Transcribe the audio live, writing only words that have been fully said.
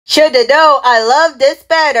Shoulda know I love this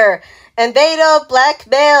better. Invader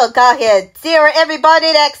blackmail. Go ahead. See you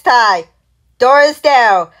everybody next time. Doors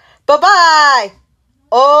down. Bye-bye.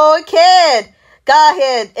 Oh, kid. Go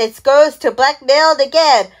ahead. It goes to blackmail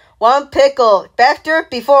again. One pickle. After,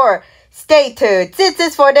 before. Stay tuned. This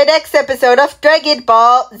is for the next episode of Dragon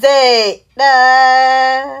Ball Z.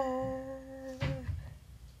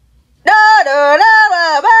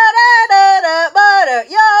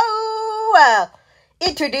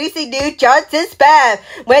 Introducing new Johnson Spam.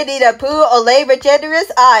 Winnie the Pooh, Olay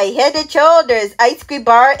Regenerous Eye, Head and Shoulders, Ice Cream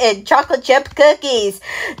Bar, and Chocolate Chip Cookies.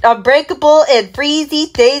 Unbreakable and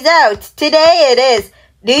Freezy Days Out. Today it is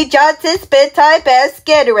New Johnson Spin Time as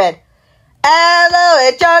Gatorade. Ello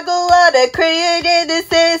and Jungala created the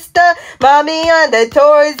system. Mommy and the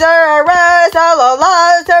Toys R Us, all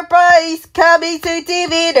along surprise. Coming soon to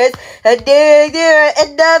theaters. A new year,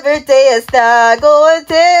 another day, a snuggle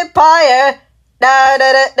and empire. Da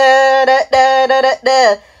da da da da da da da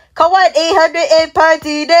da. Call 1-800-8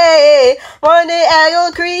 today. One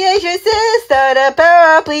Allo Creation System. The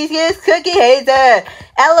power, please, yes, Cookie Hazer.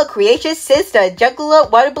 Allo Creation System. Jungala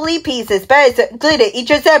waterbly pieces. Parents included each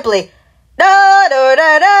assembly. Da da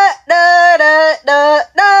da da da da da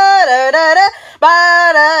da da da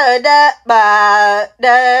ba da da ba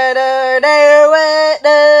da da da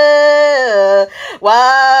da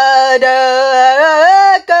wa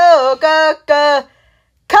da go go go.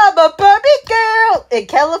 Come on, Barbie girl! In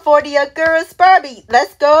California, girls, Barbie,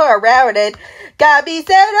 let's go around it. Got me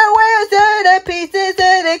centerwears and the pieces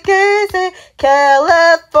and the curses.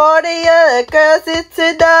 California, girls, it's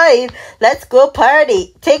tonight. Let's go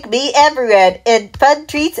party. Take me everywhere. And fun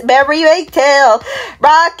treats, memory make tell.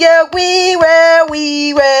 Rock your we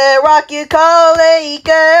wear, rock your Cali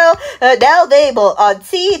girl. Now label on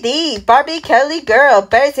CD. Barbie Cali girl.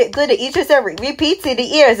 Bears included each and every repeats in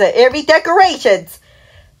the ears of every decorations.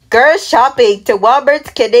 Girls shopping to Walmart's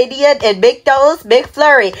Canadian and McDonald's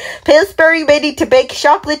McFlurry. Pillsbury ready to bake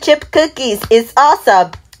chocolate chip cookies is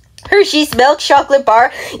awesome. Hershey's milk chocolate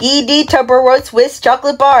bar, ED Tupperware Swiss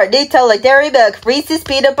chocolate bar, Nutella Dairy Milk, Reese's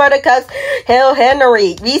peanut butter cups, Hail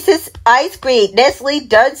Henry, Reese's ice cream, Nestle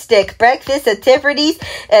Dun Stick, breakfast at Tiffany's,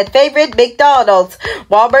 and favorite McDonald's,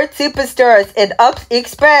 Walmart Superstores, and Up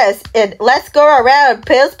Express, and let's go around,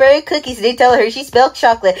 Pillsbury cookies, Nutella, Hershey's milk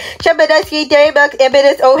chocolate, chocolate ice cream, Dairy Milk,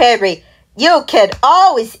 M&M's O. Henry. You can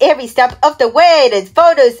always every step of the way. There's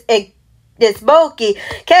photos and the Smokey,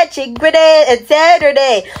 Catching Grenade, and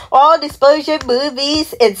Saturday. All the explosion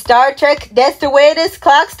movies and Star Trek, Nest Awareness,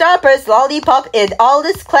 Clock Stoppers, Lollipop, and all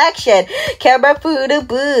this collection. Camera food and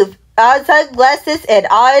booth. On sunglasses and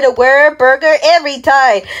on a wear burger every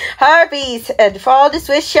time. Harvey's and fall the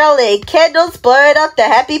Swiss Chalet. Candles blowing up the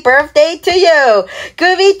happy birthday to you.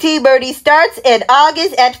 Groovy Tea Birdie starts in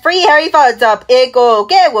August at Free Harry Funds up in Go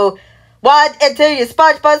Gawo. One and two, your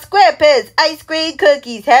SpongeBob SquarePants, ice cream,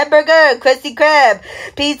 cookies, hamburger, Krusty Krab,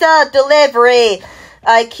 pizza delivery,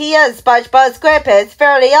 IKEA, SpongeBob SquarePants,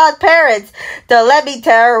 Fairly Odd Parents. The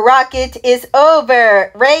Lemmy-Tower rocket is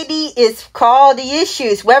over. Rainy is called the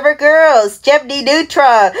issues. Weather Girls, Gemini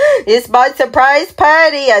Neutron is my surprise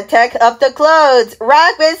party. Attack of the Clones,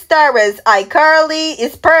 Rock with Star Wars, iCarly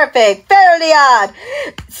is perfect. Fairly Odd.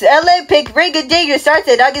 Olympic Ring-a-Dinger starts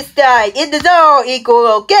in August 9. In the zone,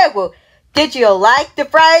 equal, go. Did you like the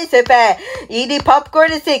fries and bad? Eating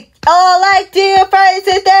popcorn and sing. Oh, I like the fries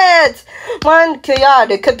and dance. One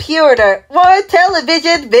computer. One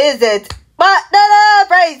television visit. What? No,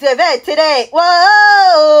 fries and bad today.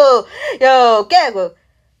 Whoa. Yo, go.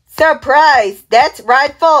 Surprise! That's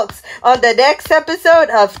right, folks. On the next episode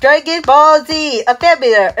of Dragon Ball Z, a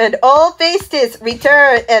familiar and old faces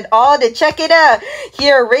return and all to check it out.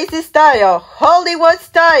 Here, Reese's style, Hollywood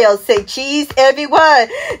style, say cheese, everyone.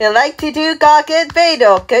 And like to do Gawk and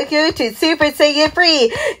Fatal, Goku to Super Saiyan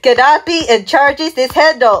Free. Cannot be in charges this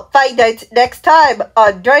handle. Find out next time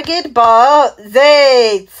on Dragon Ball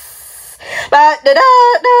Z. Ba